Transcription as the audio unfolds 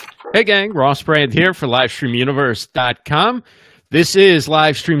Hey gang, Ross Brand here for LivestreamUniverse.com. This is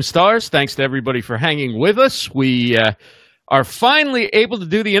Livestream Stars. Thanks to everybody for hanging with us. We are finally able to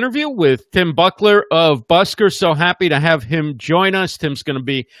do the interview with Tim Buchler of Busker. So happy to have him join us. Tim's going to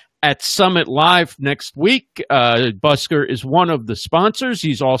be at Summit Live next week. Busker is one of the sponsors.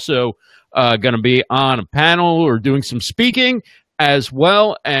 He's also going to be on a panel or doing some speaking as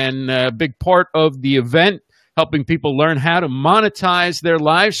well, and a big part of the event, helping people learn how to monetize their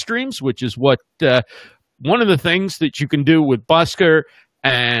live streams, which is what one of the things that you can do with Busker.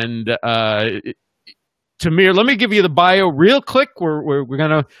 And Tamir, let me give you the bio real quick. We're going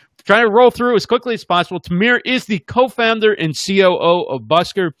to try to roll through as quickly as possible. Tamir is the co-founder and COO of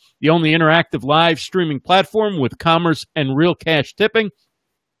Busker, the only interactive live streaming platform with commerce and real cash tipping.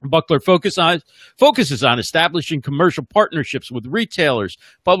 Buchler focuses on establishing commercial partnerships with retailers,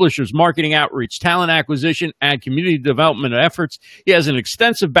 publishers, marketing outreach, talent acquisition, and community development efforts. He has an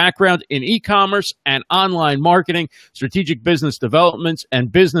extensive background in e-commerce and online marketing, strategic business developments,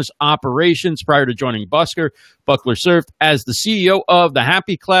 and business operations. Prior to joining Busker, Buchler served as the CEO of the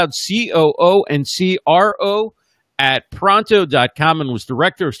Happy Cloud, COO and CRO at Pronto.com, and was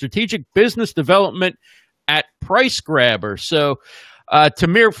director of strategic business development at Price Grabber. So,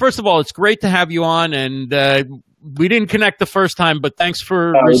 Tamir, first of all, it's great to have you on, and we didn't connect the first time, but thanks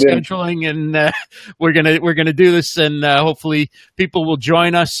for rescheduling, and we're gonna do this, and hopefully people will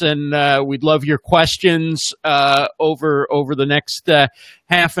join us, and we'd love your questions over the next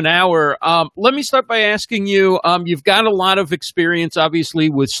half an hour. Let me start by asking you, you've got a lot of experience, obviously,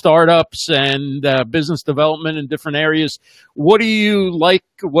 with startups and business development in different areas. What do you like?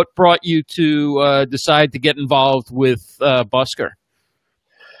 What brought you to decide to get involved with Busker?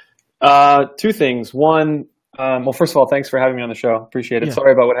 Two things. One, well, first of all, thanks for having me on the show. Appreciate it. Yeah.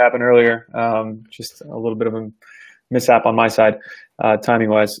 Sorry about what happened earlier. Just a little bit of a mishap on my side,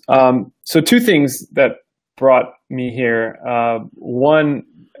 timing-wise. So two things that brought me here. One,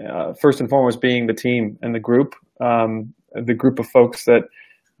 first and foremost, being the team and the group of folks that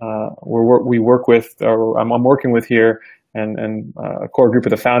we work with, or I'm working with here, and a core group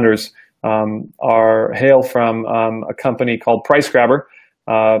of the founders hail from a company called Price Grabber.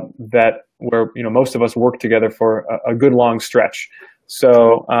 Where most of us work together for a good long stretch.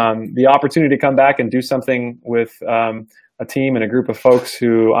 So the opportunity to come back and do something with a team and a group of folks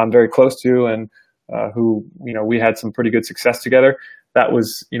who I'm very close to, and who we had some pretty good success together, that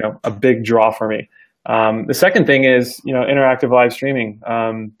was a big draw for me. The second thing is interactive live streaming,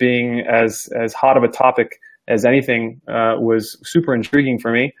 being as hot of a topic as anything, was super intriguing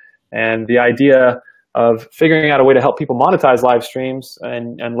for me, and the idea of figuring out a way to help people monetize live streams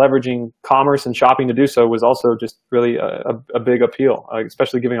and leveraging commerce and shopping to do so was also just really a big appeal,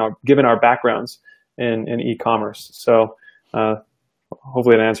 especially given our backgrounds in e-commerce. So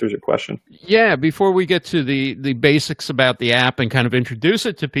hopefully that answers your question. Yeah, before we get to the basics about the app and kind of introduce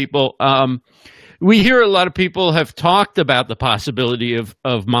it to people, we hear a lot of people have talked about the possibility of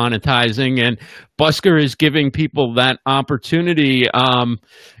monetizing, and Busker is giving people that opportunity.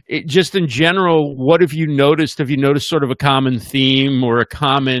 Just in general, what have you noticed? Have you noticed sort of a common theme or a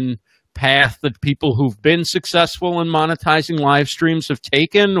common path that people who've been successful in monetizing live streams have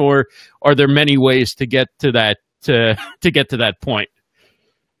taken, or are there many ways to get to that to get to that point?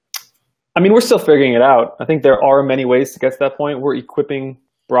 I mean, we're still figuring it out. I think there are many ways to get to that point. We're equipping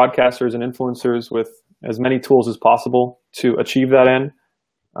broadcasters and influencers with as many tools as possible to achieve that end.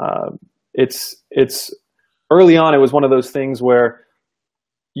 It's early on, it was one of those things where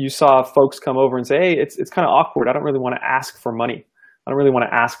you saw folks come over and say, hey, it's kind of awkward. I don't really want to ask for money. I don't really want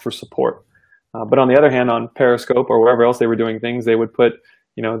to ask for support. But on the other hand, on Periscope or wherever else they were doing things, they would put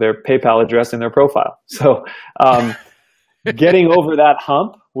their PayPal address in their profile. So getting over that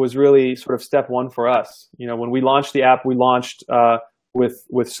hump was really sort of step one for us. When we launched the app, we launched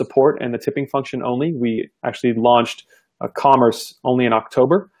with support and the tipping function only. We actually launched commerce only in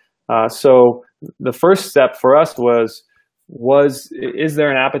October. So the first step for us was is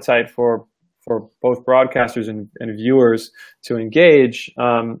there an appetite for both broadcasters and viewers to engage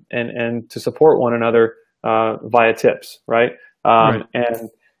and to support one another via tips, right? Right.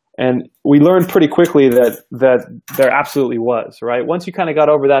 And we learned pretty quickly that there absolutely was, right? Once you kind of got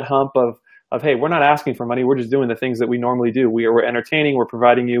over that hump of hey, we're not asking for money, we're just doing the things that we normally do. We're entertaining, we're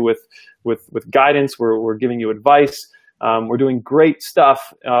providing you with guidance, we're giving you advice. We're doing great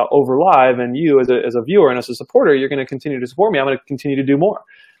stuff over live, and you as a viewer and as a supporter, you're going to continue to support me. I'm going to continue to do more.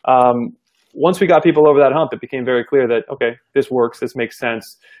 Once we got people over that hump, it became very clear that, okay, this works, this makes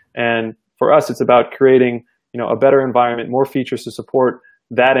sense. And for us, it's about creating a better environment, more features to support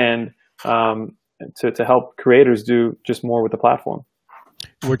that end, to help creators do just more with the platform.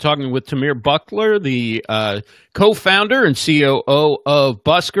 We're talking with Tamir Buchler, the co-founder and COO of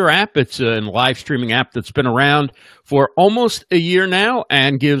Busker app. It's a live streaming app that's been around for almost a year now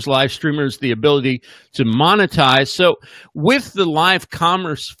and gives live streamers the ability to monetize. So with the live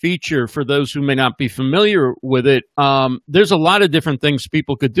commerce feature, for those who may not be familiar with it, there's a lot of different things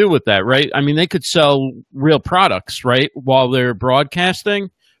people could do with that, right? I mean, they could sell real products, right, while they're broadcasting.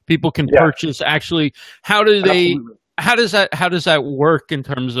 People can purchase actually. How do they? Absolutely. How does that work in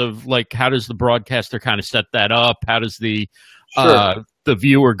terms of, like, how does the broadcaster kind of set that up? How does the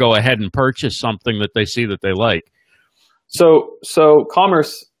viewer go ahead and purchase something that they see that they like? So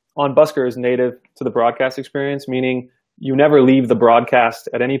commerce on Busker is native to the broadcast experience, meaning you never leave the broadcast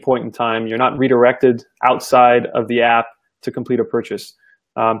at any point in time. You're not redirected outside of the app to complete a purchase.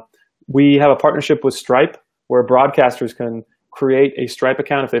 We have a partnership with Stripe where broadcasters can create a Stripe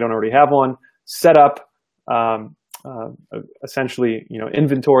account if they don't already have one, set up essentially,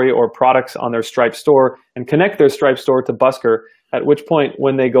 inventory or products on their Stripe store and connect their Stripe store to Busker, at which point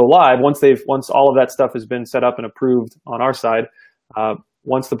when they go live, once all of that stuff has been set up and approved on our side,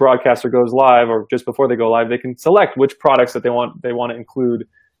 once the broadcaster goes live or just before they go live, they can select which products that they want to include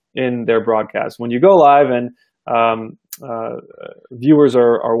in their broadcast. When you go live and viewers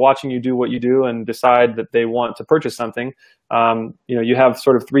are watching you do what you do and decide that they want to purchase something, you have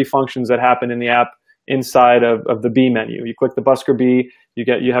sort of three functions that happen in the app inside of the B menu. You click the Busker B,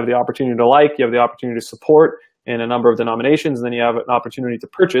 you have the opportunity to like, you have the opportunity to support in a number of denominations, and then you have an opportunity to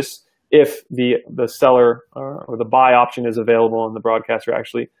purchase if the seller or the buy option is available and the broadcaster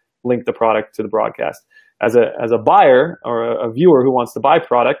actually linked the product to the broadcast. As a buyer or a viewer who wants to buy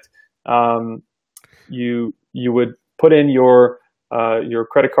product, you would put in your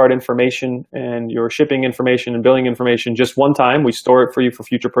credit card information and your shipping information and billing information just one time. We store it for you for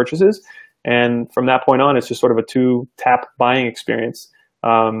future purchases. And from that point on, it's just sort of a two-tap buying experience.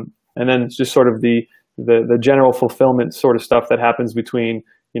 And then it's just sort of the general fulfillment sort of stuff that happens between,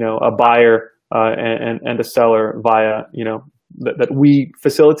 a buyer and a seller via, that we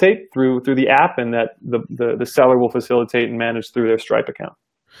facilitate through the app, and that the seller will facilitate and manage through their Stripe account.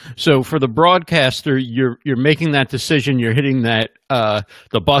 So for the broadcaster, you're making that decision. You're hitting that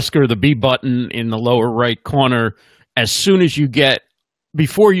the Busker, the B button in the lower right corner as soon as you get.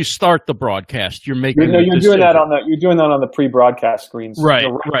 Before you start the broadcast, you're making. You're doing that on the pre-broadcast screens. Right.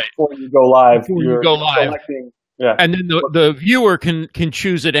 Before you go live. Selecting, and then the viewer can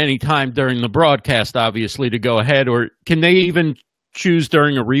choose at any time during the broadcast, obviously, to go ahead, or can they even choose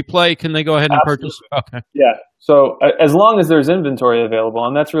during a replay? Can they go ahead and purchase? Okay. Yeah. So as long as there's inventory available,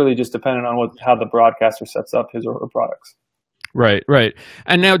 and that's really just dependent on how the broadcaster sets up his or her products. Right.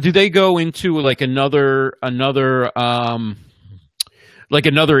 And now, do they go into like another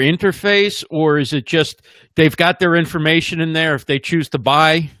interface, or is it just they've got their information in there? If they choose to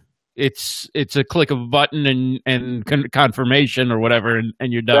buy, it's a click of a button and confirmation or whatever,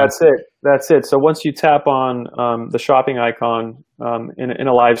 and you're done. That's it. So once you tap on the shopping icon in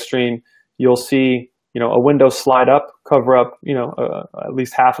a live stream, you'll see a window slide up, cover up at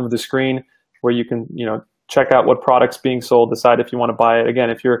least half of the screen, where you can check out what product's being sold, decide if you want to buy it. Again,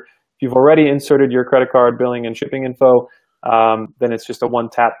 if you've already inserted your credit card billing and shipping info, then it's just a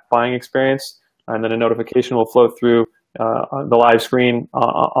one-tap buying experience, and then a notification will flow through on the live screen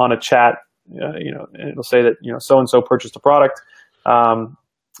on a chat. And it'll say that so and so purchased a product, and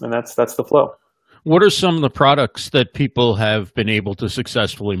that's the flow. What are some of the products that people have been able to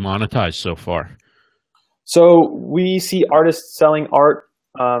successfully monetize so far? So we see artists selling art.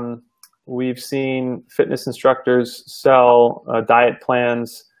 We've seen fitness instructors sell diet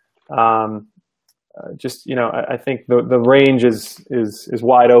plans. I think the range is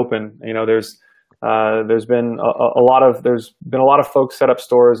wide open. There's been a lot of folks set up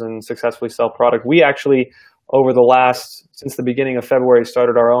stores and successfully sell product. We actually, since the beginning of February,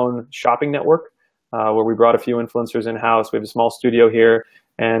 started our own shopping network, where we brought a few influencers in-house. We have a small studio here,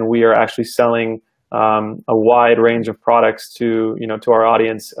 and we are actually selling a wide range of products to our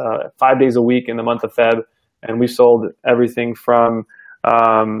audience 5 days a week in the month of Feb. And we sold everything from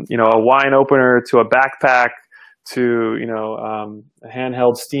a wine opener to a backpack to a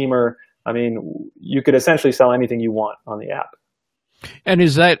handheld steamer. I mean, you could essentially sell anything you want on the app. And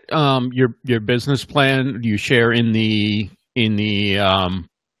is that your business plan? Do you share in the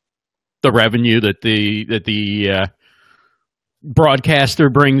revenue that the broadcaster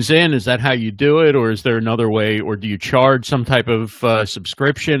brings in? Is that how you do it, or is there another way, or do you charge some type of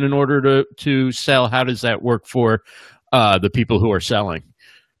subscription in order to sell? How does that work for the people who are selling?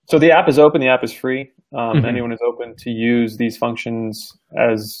 So the app is open. The app is free. Anyone is open to use these functions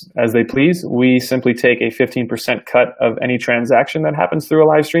as they please. We simply take a 15% cut of any transaction that happens through a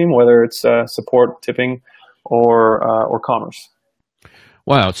live stream, whether it's support, tipping, or commerce.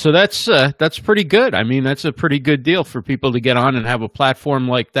 Wow, so that's pretty good. I mean, that's a pretty good deal for people to get on and have a platform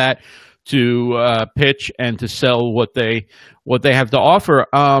like that to pitch and to sell what they have to offer.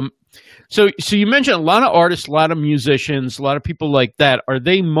 So you mentioned a lot of artists, a lot of musicians, a lot of people like that. Are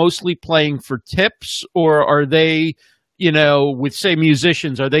they mostly playing for tips, or are they, with say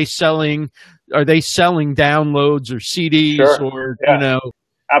musicians, are they selling downloads or CDs? Sure. Or yeah.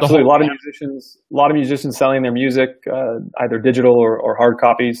 Absolutely, a lot of musicians selling their music, either digital or hard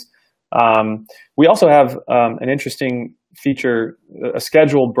copies. We also have an interesting feature, a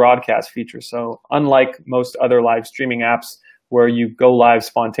scheduled broadcast feature. So unlike most other live streaming apps where you go live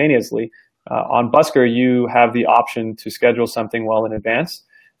spontaneously, on Busker you have the option to schedule something well in advance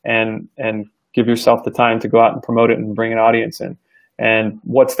and give yourself the time to go out and promote it and bring an audience in. And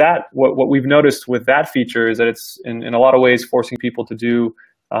what we've noticed with that feature is that it's in a lot of ways forcing people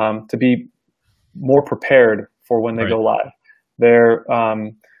to be more prepared for when they go live. They're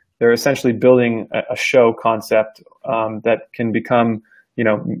essentially building a show concept that can become,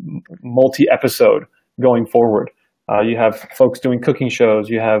 multi-episode going forward. You have folks doing cooking shows.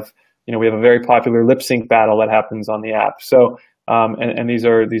 We have a very popular lip sync battle that happens on the app. So, and these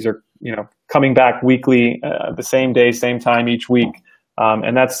are coming back weekly, the same day, same time each week.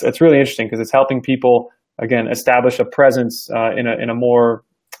 And that's really interesting because it's helping people again establish a presence in a more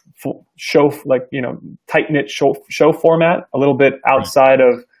show, tight-knit show format, a little bit outside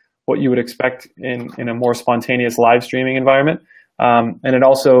of what you would expect in a more spontaneous live streaming environment. And it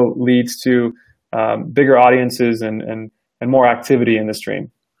also leads to bigger audiences and more activity in the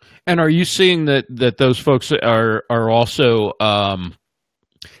stream. And are you seeing that those folks are also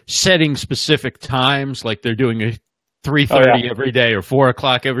setting specific times, like they're doing a 3:30 every day or 4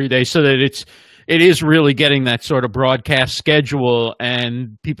 o'clock every day, so that it is really getting that sort of broadcast schedule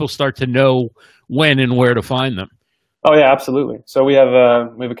and people start to know when and where to find them? Oh yeah, absolutely. So we have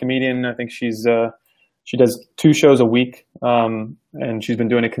a comedian. I think she does 2 shows a week, and she's been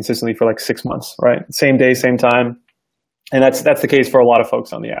doing it consistently for like 6 months. Right, same day, same time, and that's the case for a lot of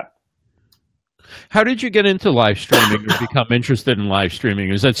folks on the app. How did you get into live streaming or become interested in live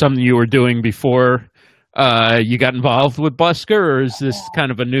streaming? Is that something you were doing before you got involved with Busker, or is this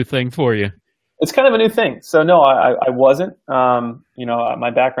kind of a new thing for you? It's kind of a new thing. So no, I wasn't.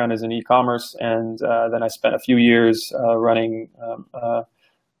 My background is in e-commerce, and then I spent a few years running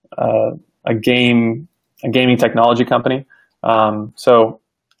a gaming technology company. So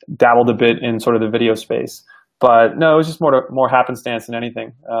dabbled a bit in sort of the video space, but no, it was just more happenstance than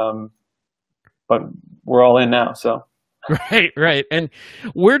anything. But we're all in now, so. Right. And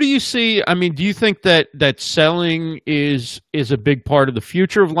where do you see, do you think that selling is a big part of the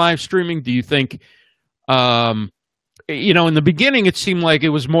future of live streaming? Do you think, in the beginning it seemed like it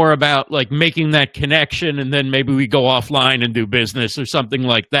was more about like making that connection and then maybe we go offline and do business or something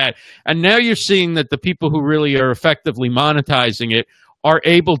like that. And now you're seeing that the people who really are effectively monetizing it are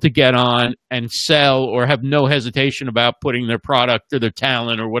able to get on and sell or have no hesitation about putting their product or their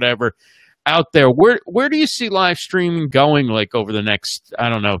talent or whatever out there. Where do you see live streaming going, like over the next,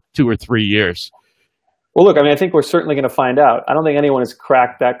 2 or 3 years? Well, look, I think we're certainly going to find out. I don't think anyone has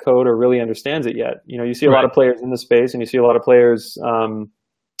cracked that code or really understands it yet. You see a lot of players in the space, and you see a lot of players,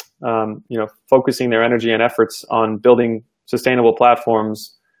 focusing their energy and efforts on building sustainable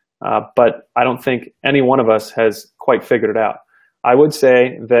platforms. But I don't think any one of us has quite figured it out. I would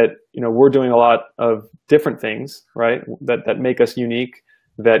say that, we're doing a lot of different things, right, that make us unique,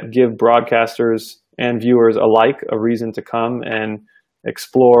 that give broadcasters and viewers alike a reason to come and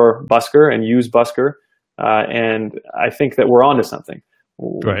explore Busker and use Busker. And I think that we're onto something.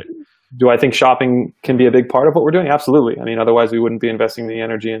 Right. Do I think shopping can be a big part of what we're doing? Absolutely. Otherwise we wouldn't be investing the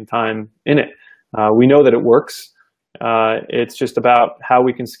energy and time in it. We know that it works. It's just about how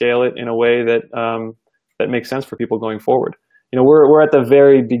we can scale it in a way that makes sense for people going forward. We're at the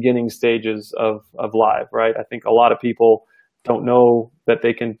very beginning stages of live, right? I think a lot of people don't know that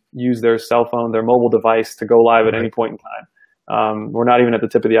they can use their cell phone, their mobile device to go live at any point in time. We're not even at the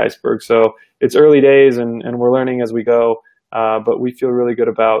tip of the iceberg. So it's early days and we're learning as we go, but we feel really good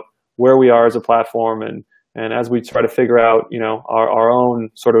about where we are as a platform. And as we try to figure out, our own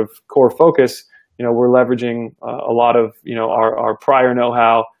sort of core focus, we're leveraging a lot of, our prior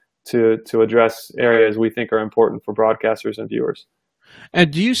know-how to address areas we think are important for broadcasters and viewers.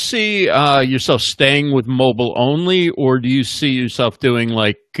 And do you see yourself staying with mobile only, or do you see yourself doing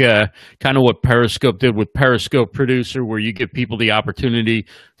like kind of what Periscope did with Periscope Producer, where you give people the opportunity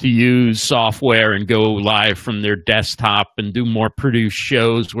to use software and go live from their desktop and do more produced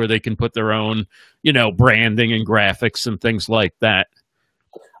shows where they can put their own, branding and graphics and things like that?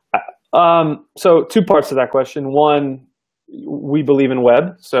 So two parts to that question. One, we believe in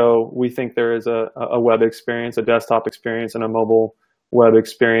web, so we think there is a web experience, a desktop experience, and a mobile web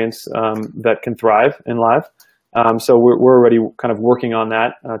experience that can thrive in live. So we're already kind of working on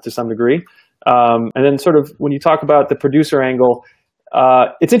that to some degree. And then sort of when you talk about the producer angle,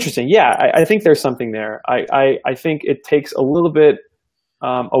 it's interesting. Yeah, I think there's something there. I think it takes a little bit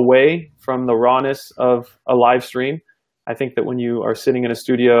away from the rawness of a live stream. I think that when you are sitting in a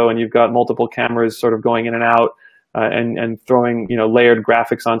studio and you've got multiple cameras sort of going in and out and throwing layered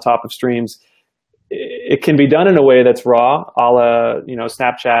graphics on top of streams, it can be done in a way that's raw, a la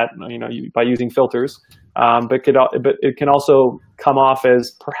Snapchat, by using filters. But it can also come off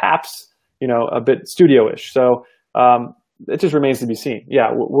as perhaps a bit studio-ish. So it just remains to be seen.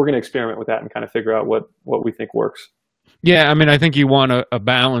 Yeah, we're going to experiment with that and kind of figure out what we think works. Yeah, I mean, I think you want a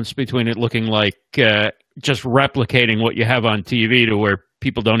balance between it looking like just replicating what you have on TV to where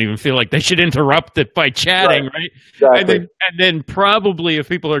people don't even feel like they should interrupt it by chatting, right? Exactly. And then probably if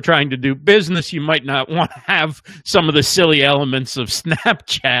people are trying to do business, you might not want to have some of the silly elements of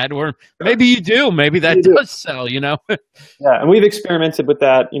Snapchat, or maybe you do. Maybe that does sell, Yeah, and we've experimented with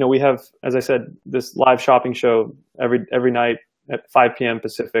that. We have, as I said, this live shopping show every night at 5 p.m.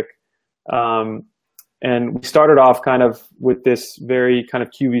 Pacific. And we started off kind of with this very kind of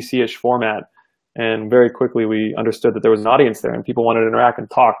QVC-ish format. And very quickly we understood that there was an audience there and people wanted to interact and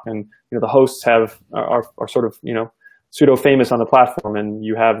talk. And the hosts are sort of pseudo famous on the platform, and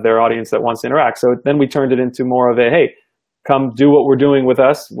you have their audience that wants to interact. So then we turned it into more of a, hey, come do what we're doing with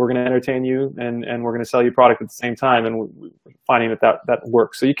us. We're going to entertain you, and we're going to sell you product at the same time. And we're finding that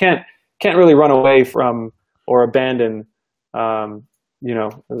works. So you can't really run away from or abandon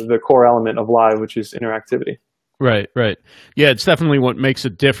the core element of live, which is interactivity. Right. Yeah, it's definitely what makes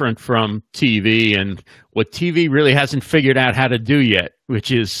it different from TV, and what TV really hasn't figured out how to do yet,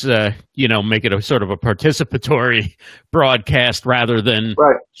 which is, make it a sort of a participatory broadcast rather than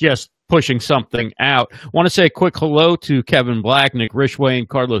just pushing something out. I want to say a quick hello to Kevin Black, Nick Rishway, and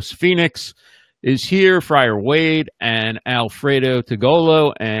Carlos Phoenix is here, Friar Wade, and Alfredo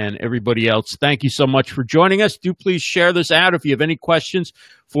Togolo, and everybody else. Thank you so much for joining us. Do please share this out if you have any questions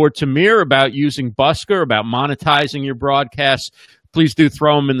for Tamir about using Busker, about monetizing your broadcasts. Please do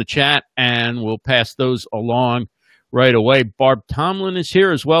throw them in the chat, and we'll pass those along right away. Barb Tomlin is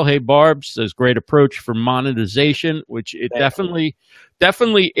here as well. Hey, Barb, says great approach for monetization, which it definitely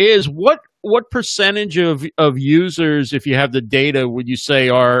is. What percentage of users, if you have the data, would you say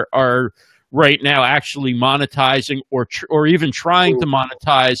are right now actually monetizing or even trying to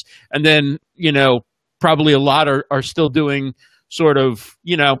monetize? And then, probably a lot are still doing sort of,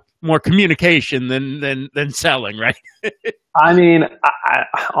 more communication than selling, right? I mean,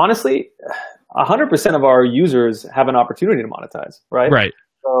 honestly, 100% of our users have an opportunity to monetize, right? Right.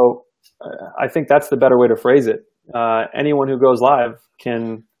 So I think that's the better way to phrase it. Anyone who goes live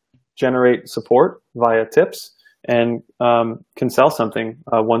can generate support via tips and can sell something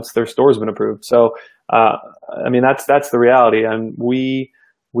once their store has been approved. So, I mean, that's the reality. And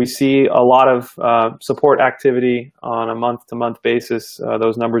we see a lot of support activity on a month-to-month basis.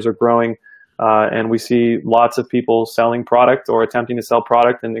 Those numbers are growing. And we see lots of people selling product or attempting to sell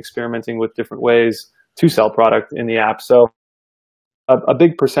product and experimenting with different ways to sell product in the app. So a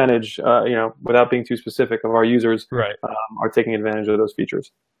big percentage, without being too specific, of our users are taking advantage of those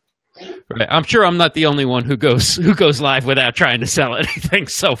features. Right. I'm sure I'm not the only one who goes live without trying to sell anything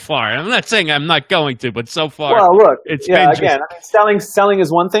so far. I'm not saying I'm not going to, but so far, well, look, it's been again, I mean, selling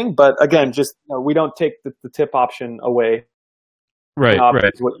is one thing, but again, just we don't take the tip option away. Right.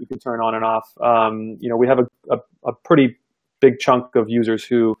 Is what you can turn on and off. We have a pretty big chunk of users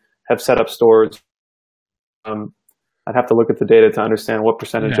who have set up stores. I'd have to look at the data to understand what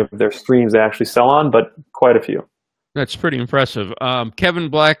percentage of their streams they actually sell on, but quite a few. That's pretty impressive. Kevin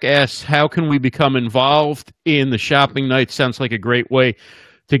Black asks, how can we become involved in the shopping night? Sounds like a great way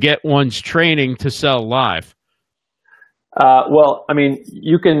to get one's training to sell live. Well, I mean,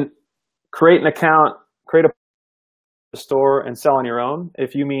 you can create an account, create a store, and sell on your own.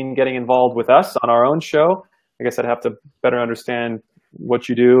 If you mean getting involved with us on our own show, I guess I'd have to better understand what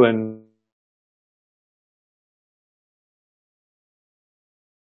you do and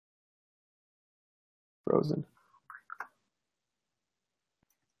frozen.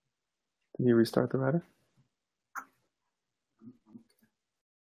 Can you restart the router?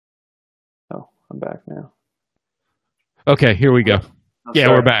 I'm back now. Okay, here we go. Yeah,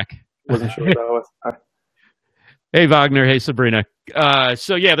 sorry. we're back. Wasn't sure what that was. Hey, Wagner. Hey, Sabrina.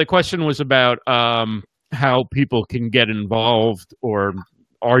 So yeah, the question was about how people can get involved, or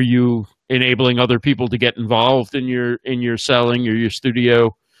are you enabling other people to get involved in your selling or your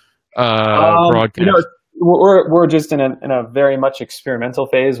studio broadcast? We're just in a very much experimental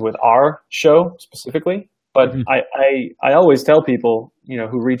phase with our show specifically. But I always tell people,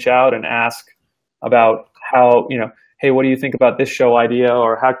 who reach out and ask about how, hey, what do you think about this show idea?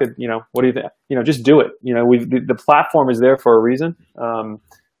 Or how could, what do you think? Just do it. The platform is there for a reason. I'm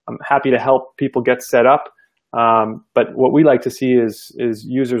happy to help people get set up. But what we like to see is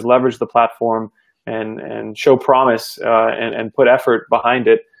users leverage the platform and show promise and put effort behind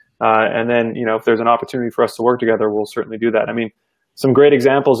it. And then, if there's an opportunity for us to work together, we'll certainly do that. I mean, some great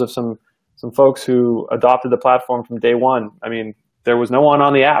examples of some folks who adopted the platform from day one. I mean, there was no one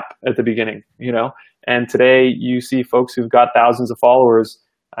on the app at the beginning, and today you see folks who've got thousands of followers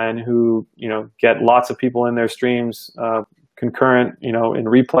and who, get lots of people in their streams, concurrent, in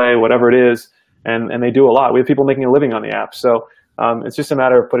replay, whatever it is. And they do a lot. We have people making a living on the app. So it's just a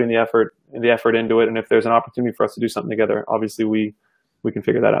matter of putting the effort into it. And if there's an opportunity for us to do something together, obviously we can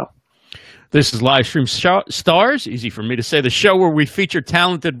figure that out. This is Livestream Stars, easy for me to say, the show where we feature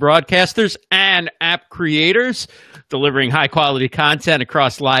talented broadcasters and app creators delivering high-quality content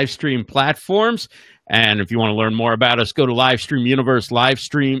across live stream platforms. And if you want to learn more about us, go to Livestream Universe,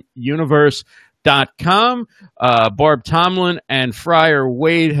 livestreamuniverse.com. Barb Tomlin and Friar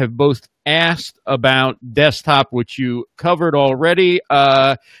Wade have both asked about desktop, which you covered already,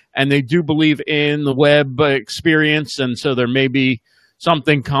 and they do believe in the web experience, and so there may be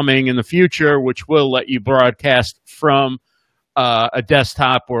something coming in the future which will let you broadcast from a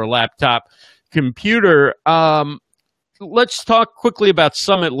desktop or a laptop computer. Let's talk quickly about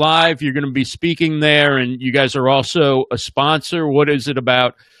Summit Live. You're going to be speaking there, and you guys are also a sponsor. What is it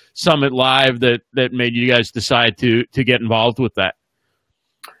about Summit Live that made you guys decide to get involved with that?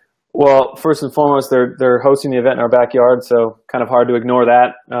 Well, first and foremost, they're hosting the event in our backyard, so kind of hard to ignore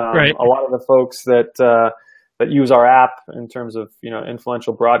that. Right. A lot of the folks that use our app in terms of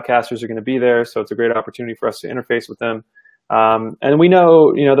influential broadcasters are going to be there, so it's a great opportunity for us to interface with them. And we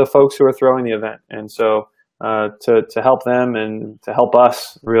know the folks who are throwing the event, and so to help them and to help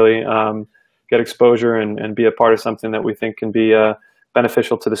us really get exposure and be a part of something that we think can be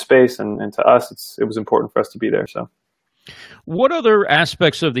beneficial to the space and to us, it was important for us to be there. So. What other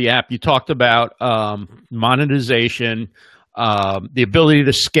aspects of the app? You talked about monetization, the ability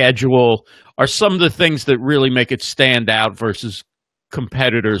to schedule, are some of the things that really make it stand out versus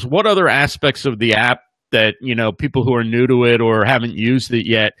competitors. What other aspects of the app that people who are new to it or haven't used it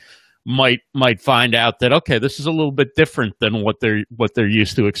yet might find out that, okay, this is a little bit different than what they're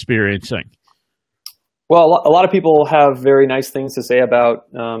used to experiencing? Well, a lot of people have very nice things to say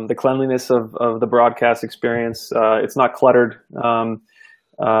about the cleanliness of the broadcast experience. It's not cluttered. The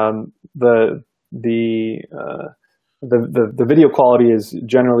video quality is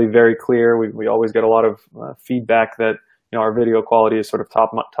generally very clear. We always get a lot of feedback that our video quality is sort of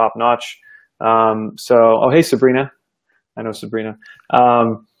top notch. Hey Sabrina, I know Sabrina.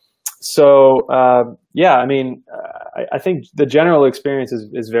 Yeah, I mean, I think the general experience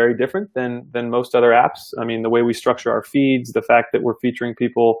is very different than most other apps. I mean, the way we structure our feeds, the fact that we're featuring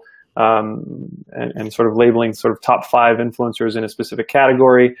people and sort of labeling sort of top 5 influencers in a specific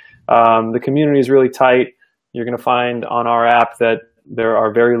category. The community is really tight. You're going to find on our app that there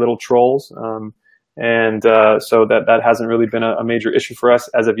are very little trolls. So that hasn't really been a major issue for us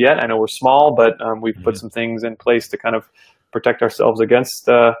as of yet. I know we're small, but we've put some things in place to kind of protect ourselves against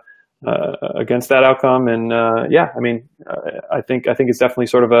that outcome. And I mean, I think it's definitely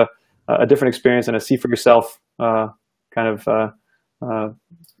sort of a different experience and a see for yourself kind of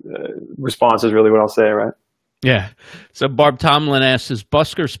response is really what I'll say, right? Yeah. So Barb Tomlin asks, is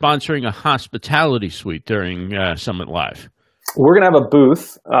Busker sponsoring a hospitality suite during Summit Live? We're going to have a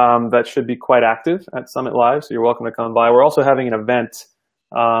booth that should be quite active at Summit Live, so you're welcome to come by. We're also having an event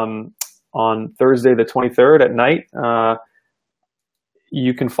on Thursday the 23rd at night.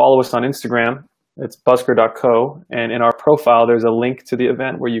 You can follow us on Instagram. It's busker.co. And in our profile, there's a link to the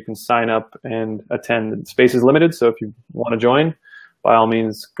event where you can sign up and attend. Space is limited, so if you want to join, by all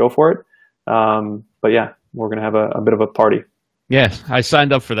means, go for it. But yeah, we're going to have a bit of a party. Yes, I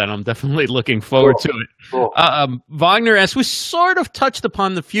signed up for that. I'm definitely looking forward to it. Cool. Wagner, as we sort of touched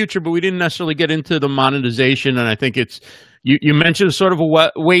upon the future, but we didn't necessarily get into the monetization, and I think it's You mentioned sort of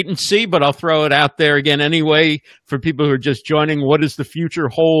a wait and see, but I'll throw it out there again anyway for people who are just joining. What does the future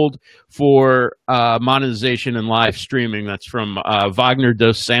hold for monetization and live streaming? That's from Wagner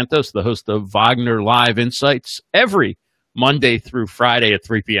dos Santos, the host of Wagner Live Insights, every Monday through Friday at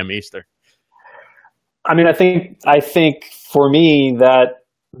 3 p.m. Eastern. I mean, I think for me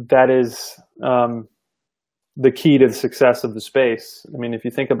that is the key to the success of the space. I mean, if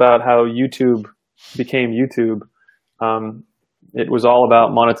you think about how YouTube became YouTube, it was all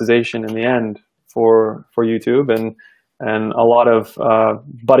about monetization in the end for YouTube, and a lot of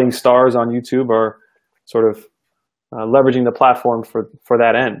budding stars on YouTube are sort of leveraging the platform for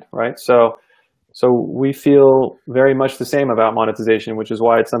that end, right? So we feel very much the same about monetization, which is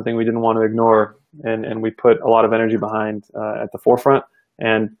why it's something we didn't want to ignore, and we put a lot of energy behind at the forefront.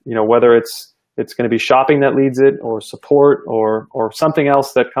 And whether it's going to be shopping that leads it, or support, or something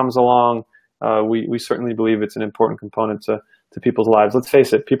else that comes along, we certainly believe it's an important component to people's lives. Let's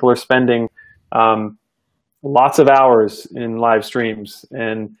face it, people are spending lots of hours in live streams,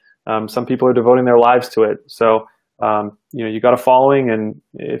 and some people are devoting their lives to it. So you got a following, and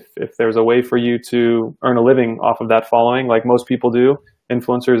if there's a way for you to earn a living off of that following, like most people do,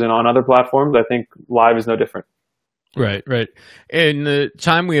 influencers and on other platforms, I think live is no different. Right. In the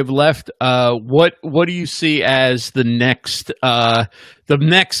time we have left, what do you see as the next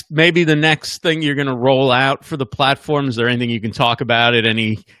thing you're going to roll out for the platform? Is there anything you can talk about it?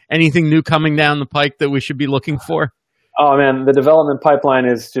 Anything new coming down the pike that we should be looking for? Oh man, the development pipeline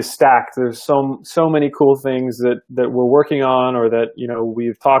is just stacked. There's so many cool things that we're working on, or that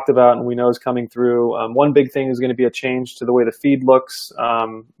we've talked about and we know is coming through. One big thing is going to be a change to the way the feed looks.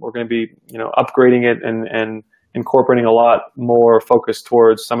 We're going to be upgrading it and incorporating a lot more focus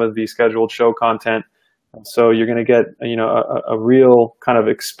towards some of the scheduled show content. So you're going to get a real kind of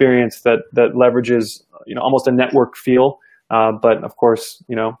experience that leverages almost a network feel, but of course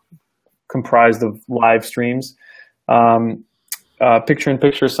comprised of live streams. Picture in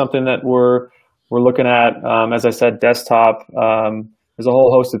picture is something that we're looking at. As I said, desktop. There's a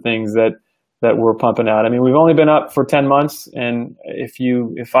whole host of things that we're pumping out. I mean, we've only been up for 10 months, and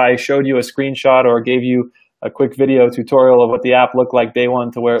if I showed you a screenshot or gave you a quick video tutorial of what the app looked like day one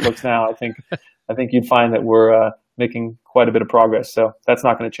to where it looks now, I think you'd find that we're making quite a bit of progress. So that's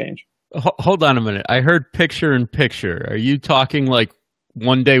not going to change. Hold on a minute. I heard picture in picture. Are you talking like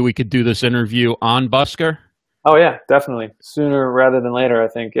one day we could do this interview on Busker? Oh yeah, definitely. Sooner rather than later, I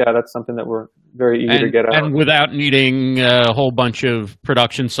think. Yeah, that's something that we're very eager to get out. And without needing a whole bunch of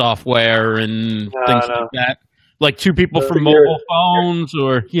production software and things like that. Like two people from mobile phones,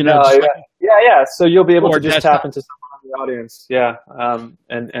 or yeah. So you'll be able to just tap into someone in the audience,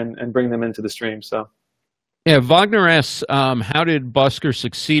 and bring them into the stream. So yeah, Wagner asks, how did Busker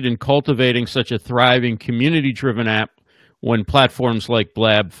succeed in cultivating such a thriving community-driven app when platforms like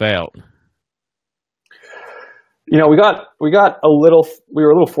Blab failed? We were a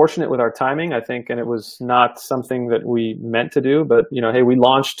little fortunate with our timing, I think, and it was not something that we meant to do. But hey, we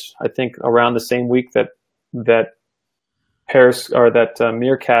launched, I think, around the same week that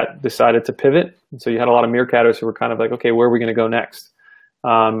Meerkat decided to pivot. And so you had a lot of Meerkatters who were kind of like, okay, where are we going to go next?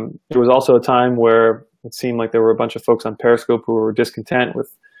 It was also a time where it seemed like there were a bunch of folks on Periscope who were discontent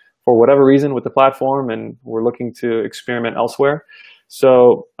for whatever reason, with the platform, and were looking to experiment elsewhere.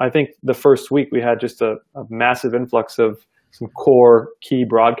 So I think the first week we had just a massive influx of some core key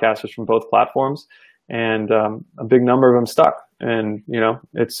broadcasters from both platforms, and a big number of them stuck. And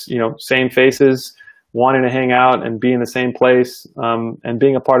it's same faces wanting to hang out and be in the same place, and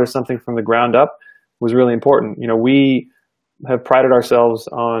being a part of something from the ground up was really important. We have prided ourselves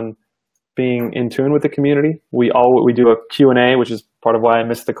on being in tune with the community. We do a Q&A, which is part of why I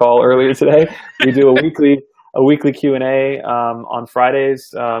missed the call earlier today. We do a weekly Q&A on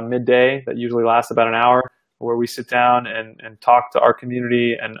Fridays midday that usually lasts about an hour, where we sit down and talk to our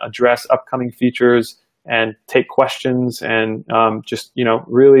community and address upcoming features and take questions, and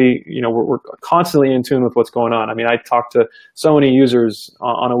really we're constantly in tune with what's going on. I mean, I talk to so many users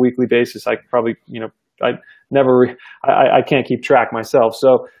on a weekly basis. I probably I can't keep track myself.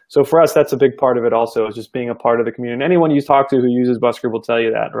 So for us, that's a big part of it also, is just being a part of the community. And anyone you talk to who uses Busker will tell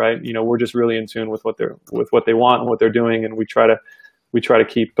you that, right? We're just really in tune with what they want and what they're doing, and we try to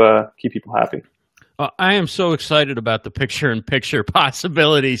keep people happy. I am so excited about the picture-in-picture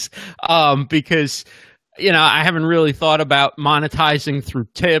possibilities, because I haven't really thought about monetizing through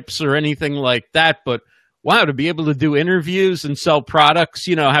tips or anything like that, but wow, to be able to do interviews and sell products,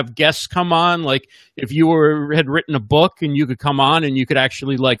 have guests come on, like if you had written a book and you could come on and you could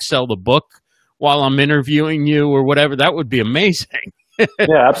actually like sell the book while I'm interviewing you or whatever, that would be amazing.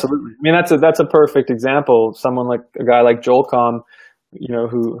 Yeah, absolutely. I mean, that's a perfect example. Someone like a guy like Joel Comm,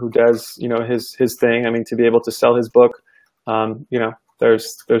 who does, his thing. I mean, to be able to sell his book,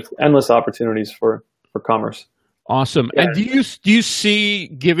 there's endless opportunities for commerce. Awesome. Yeah. And do you see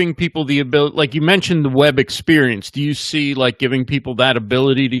giving people the ability, like you mentioned the web experience, do you see like giving people that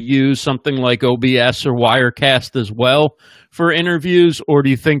ability to use something like OBS or Wirecast as well for interviews? Or do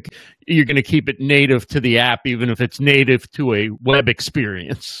you think you're going to keep it native to the app, even if it's native to a web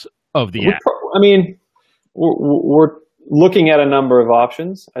experience of the app? I mean, we're looking at a number of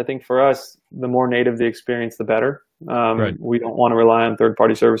options. I think for us, the more native the experience, the better. Right. We don't want to rely on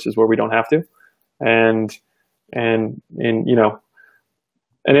third-party services where we don't have to. And an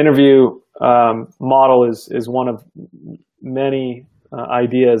interview model is one of many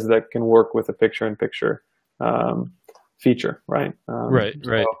ideas that can work with a picture-in-picture feature, right? Right.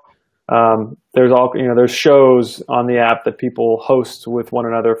 There's shows on the app that people host with one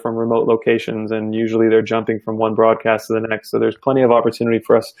another from remote locations, and usually they're jumping from one broadcast to the next. So there's plenty of opportunity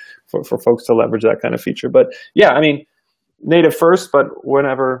for us for folks to leverage that kind of feature. But yeah, I mean, native first, but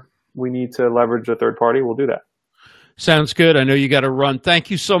whenever we need to leverage a third party, we'll do that. Sounds good. I know you got to run. Thank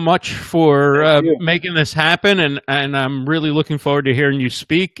you so much for making this happen, and I'm really looking forward to hearing you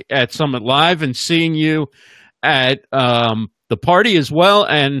speak at Summit Live and seeing you at the party as well.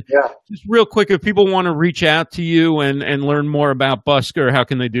 And just real quick, if people want to reach out to you and learn more about Busker, how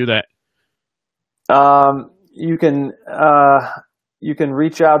can they do that? You can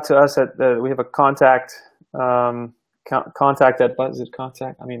reach out to us at we have a contact contact at is it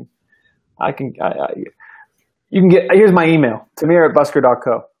contact? I mean, you can get, here's my email,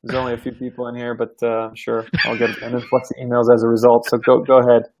 Tamir@busker.co. There's only a few people in here, but I'm sure I'll get an influx of emails as a result. So go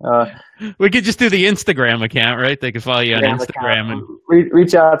ahead. We could just do the Instagram account, right? They can follow you on Instagram. And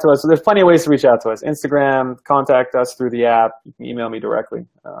reach out to us. So there's plenty of ways to reach out to us. Instagram, contact us through the app. You can email me directly.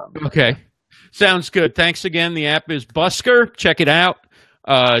 Okay. Sounds good. Thanks again. The app is Busker. Check it out.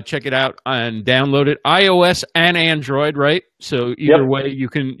 Check it out and download it, iOS and Android, right? So either way, you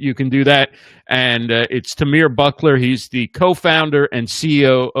can do that. And it's Tamir Buchler. He's the co-founder and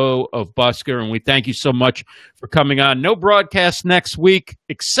COO of Busker, and we thank you so much for coming on. No broadcast next week,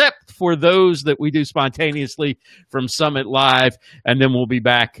 except for those that we do spontaneously from Summit Live, and then we'll be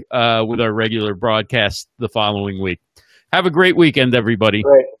back with our regular broadcast the following week. Have a great weekend, everybody.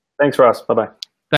 Great. Thanks, Ross. Bye-bye.